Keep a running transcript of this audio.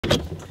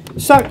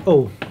So,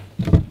 oh,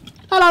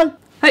 hello.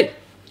 Hey,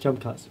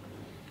 Jump cuts.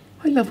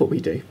 I love what we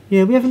do.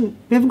 Yeah, we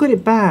haven't got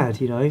it bad,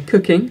 you know.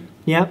 Cooking,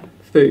 Yep.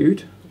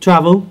 food,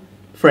 Travel,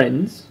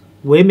 friends.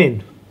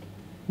 women.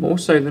 More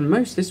so than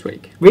most this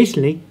week.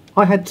 Recently,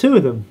 I had 2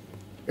 of them.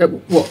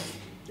 What?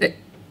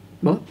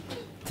 What?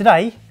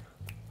 Today,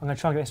 I'm going to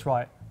try and get this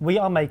right. We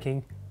are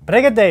making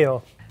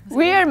Brigadeiro.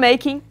 We are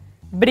making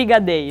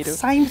Brigadeiro.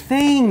 Same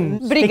thing.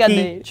 Brigadeiro.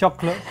 Sticky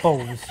chocolate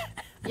balls.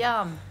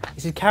 Yum.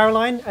 This is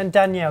Caroline and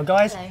Danielle.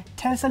 Guys, Hello.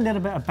 tell us a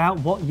little bit about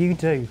what you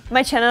do.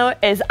 My channel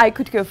is I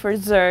Could Go for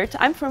Dessert.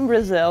 I'm from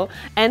Brazil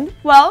and,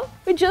 well,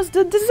 we just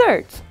do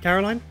desserts.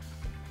 Caroline?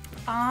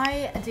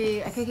 I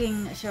do a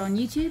cooking show on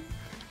YouTube,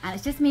 and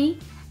it's just me.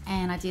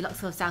 And I do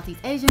lots of Southeast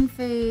Asian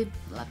food,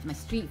 lots of my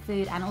street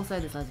food, and also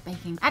there's loads of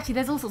baking. Actually,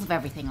 there's all sorts of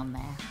everything on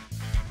there.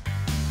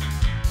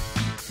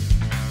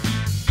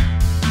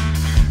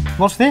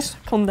 What's this?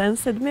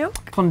 Condensed milk.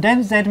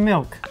 Condensed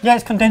milk. Yeah,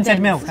 it's condensed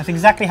milk. That's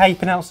exactly how you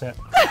pronounce it.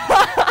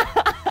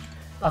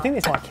 I think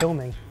this might kill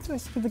me. So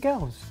it's with the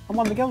girls. I'm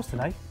one of the girls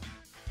today.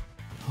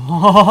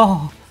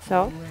 Oh,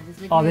 So,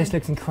 this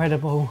looks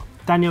incredible.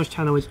 Danielle's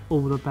channel is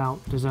all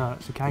about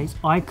desserts, okay? So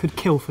I could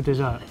kill for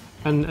dessert.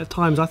 And at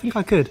times, I think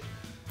I could.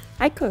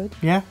 I could.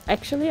 Yeah?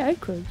 Actually, I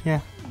could. Yeah.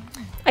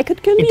 I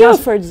could kill It you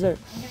does- for dessert.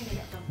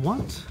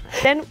 What?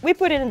 Then we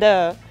put it in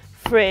the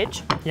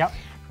fridge. Yep.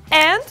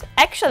 And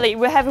actually,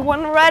 we have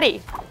one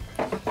ready.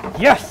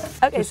 Yes!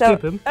 Okay, Let's so,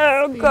 dip 'em.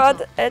 oh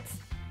god, it's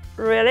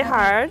really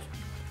hard.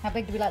 How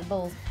big do we like the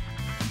balls?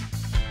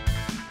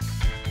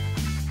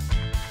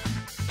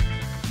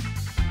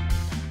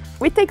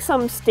 We take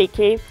some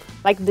sticky,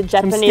 like the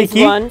Japanese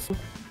sticky? ones.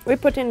 We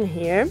put in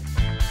here.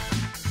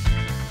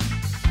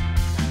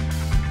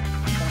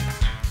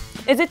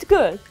 Is it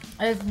good?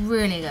 It's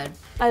really good.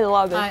 I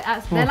love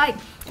it. They're like,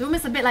 they're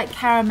almost a bit like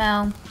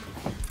caramel.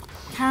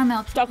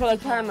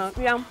 Chocolate caramel,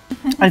 yeah.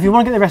 And if you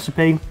want to get the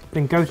recipe,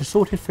 then go to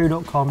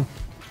sortedfood.com.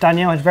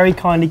 Danielle has very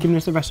kindly given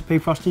us the recipe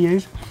for us to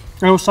use.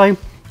 And also,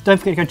 don't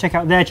forget to go check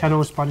out their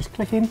channels by just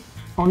clicking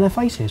on their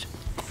faces.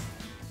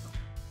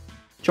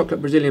 Chocolate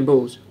Brazilian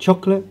balls.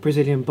 Chocolate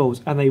Brazilian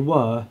balls, and they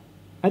were,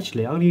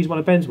 actually, I'm going to use one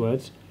of Ben's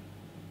words,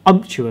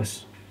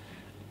 umptuous.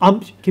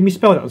 Can you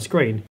spell that on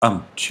screen?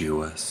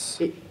 Umptuous.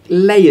 It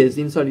layers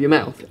inside of your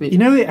mouth. You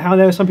know how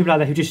there are some people out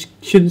there who just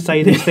shouldn't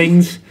say these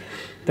things?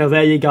 Well,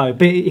 there you go.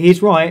 But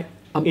he's right.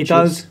 Umptuous. It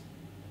does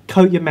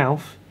coat your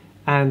mouth,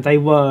 and they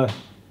were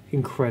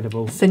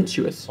incredible.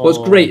 Sensuous. What's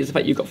great is the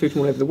fact you've got food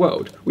from all over the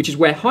world, which is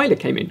where Hilah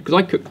came in, because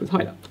I cooked with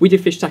Hilah. We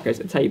did fish tacos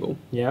at the table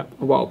Yeah.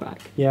 a while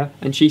back, Yeah.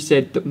 and she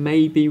said that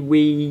maybe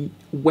we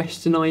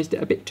westernised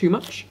it a bit too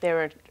much. They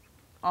were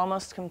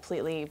almost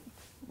completely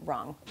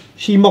wrong.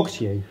 She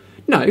mocked you.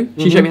 No,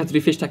 she showed me how to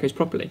do fish tacos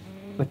properly.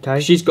 Okay.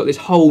 She's got this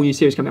whole new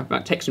series coming up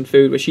about Texan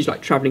food where she's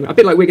like travelling, a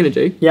bit like we're going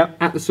to do, Yep.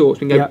 at the source.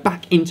 We can go Yep.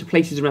 back into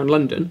places around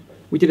London.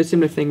 We did a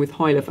similar thing with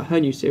Hilah for her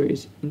new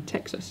series in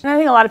Texas. And I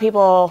think a lot of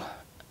people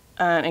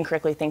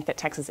incorrectly think that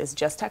Texas is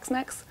just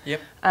Tex-Mex. Yep.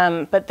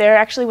 But there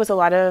actually was a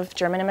lot of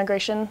German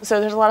immigration. So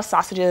there's a lot of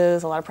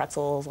sausages, a lot of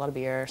pretzels, a lot of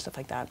beer, stuff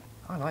like that.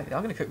 I like it.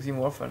 I'm going to cook with you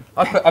more often.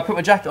 I put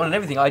my jacket on and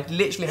everything. I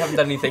literally haven't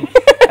done anything.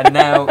 And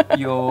now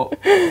you're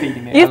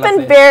feeding me. You've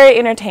been very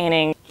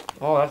entertaining.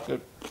 Oh, that's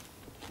good.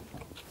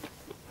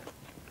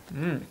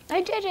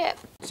 I did it.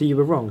 So you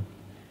were wrong.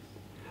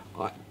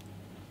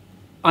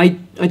 I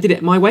did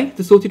it my way,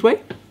 the sorted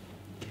way.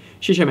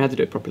 She showed me how to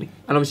do it properly.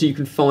 And obviously you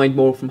can find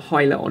more from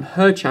Hilah on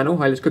her channel,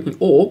 Hilah's Cooking,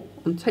 or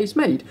on Taste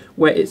Made,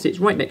 where it sits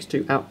right next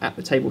to our At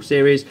the Table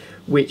series,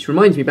 which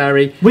reminds me,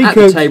 Barry, at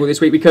the table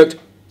this week we cooked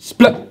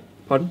split.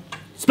 Pardon?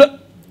 Split.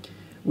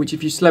 Which,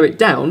 if you slow it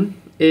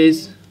down,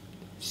 is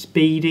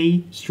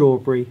Speedy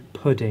strawberry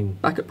pudding.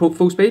 back at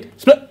full speed.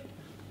 Split.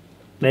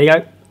 There you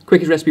go.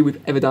 Quickest recipe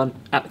we've ever done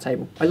at the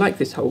table. I like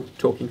this whole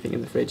talking thing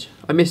in the fridge.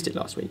 I missed it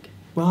last week.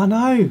 Well, I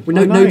know. We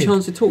had no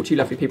chance to talk to you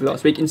lovely people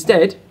last week.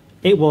 Instead,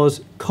 It was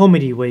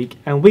comedy week,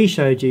 and we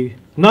showed you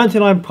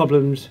 99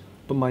 problems,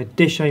 but my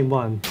dish ain't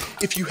one.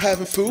 If you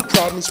having food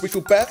problems, we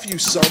feel bad for you,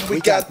 son. We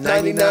got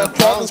 99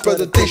 problems, but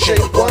the dish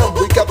ain't one.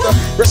 We got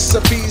the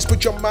recipes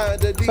with your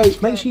mind at So ease.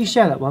 make sure you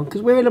share that one,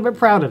 because we're a little bit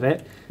proud of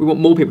it. we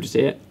want more people to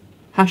see it.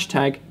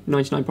 Hashtag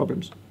 99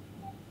 problems.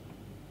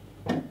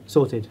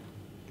 Sorted.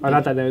 I'd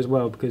add that there as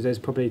well, because there's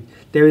probably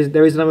there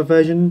is another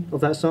version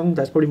of that song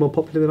that's probably more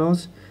popular than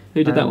ours.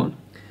 Who did that one?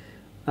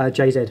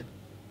 JZ.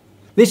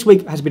 This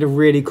week has been a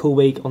really cool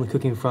week on the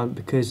cooking front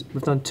because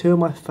we've done 2 of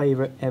my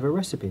favourite ever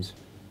recipes.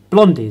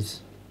 Blondies.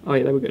 Oh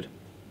yeah, they were good.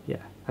 Yeah.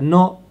 And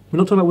we're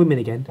not talking about women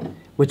again.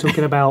 We're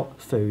talking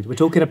about food. We're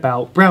talking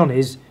about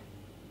brownies,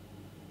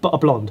 but a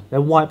blonde.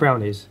 They're white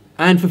brownies.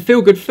 And for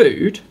feel good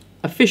food,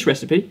 a fish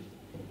recipe,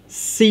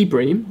 sea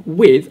bream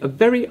with a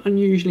very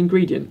unusual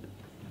ingredient.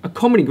 A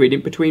common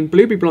ingredient between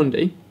blueberry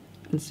blondie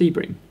and sea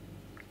bream.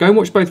 Go and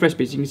watch both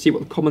recipes, you can see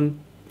what the common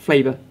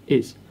flavour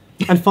is.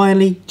 And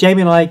finally,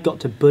 Jamie and I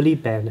got to bully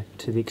Ben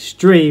to the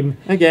extreme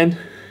Again,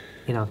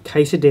 in our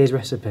quesadillas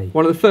recipe.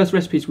 one of the first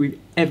recipes we've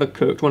ever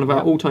cooked, one of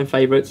our all-time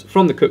favourites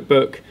from the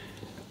cookbook.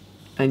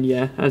 And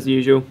yeah, as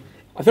usual,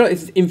 I feel like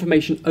this is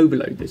information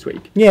overload this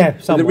week. Yeah,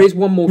 So there is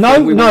one more. No,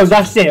 thing we no, want to-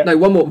 that's it. No,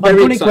 one more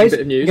very exciting bit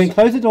of news. You're going to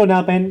close the door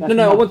now, Ben.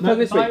 No, I want to tell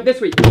this week. This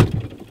week.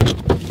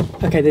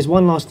 Okay, there's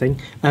one last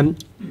thing.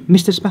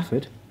 Mr.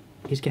 Spafford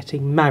is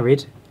getting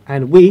married,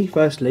 and we,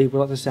 firstly, would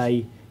like to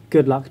say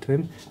good luck to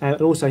him.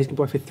 And also, he's going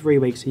to be away for 3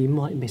 weeks, so you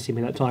might miss him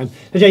in that time.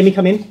 So, Jamie,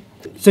 come in.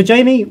 So,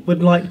 Jamie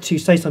would like to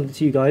say something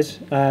to you guys.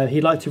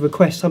 He'd like to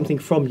request something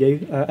from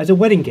you as a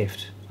wedding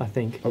gift, I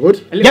think. I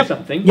would. A little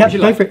something. Yep, What would you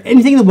go like? for it.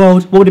 Anything in the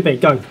world, what would it be?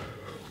 Go.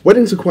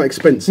 Weddings are quite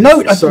expensive.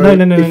 No, so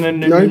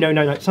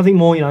no. Something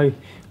more,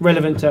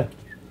 relevant to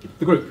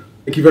The group.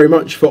 Thank you very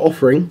much for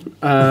offering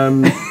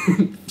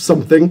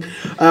something.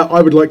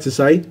 I would like to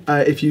say,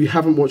 if you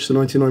haven't watched the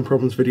 99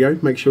 Problems video,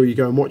 make sure you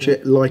go and watch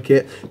it, like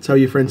it, tell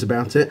your friends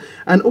about it,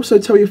 and also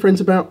tell your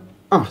friends about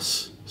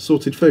us,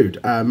 Sorted Food.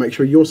 Make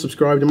sure you're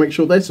subscribed and make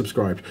sure they're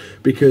subscribed,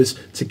 because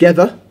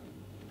together,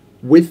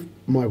 with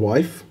my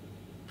wife,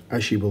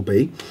 as she will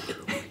be,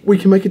 we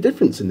can make a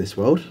difference in this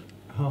world.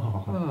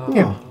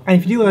 Yeah, and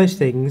if you do all those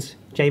things,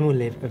 Jamie will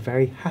live a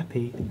very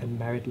happy and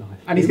married life.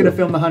 And he's going to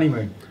film the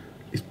honeymoon.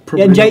 He's Yeah,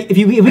 probably and if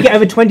we get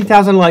over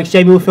 20,000 likes,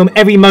 Jamie will film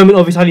every moment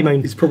of his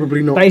honeymoon. he's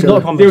probably not. That is not a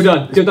gonna-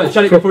 promise. Deal done.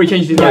 Shut it before he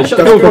changes his mind. That's Shut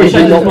the door before he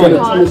probably changes not his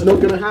mind. it's not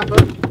going to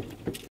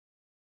happen.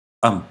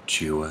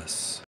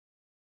 Umptuous.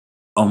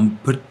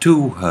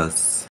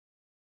 Umpatuous.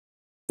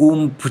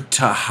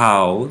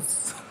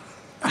 Umptahouse.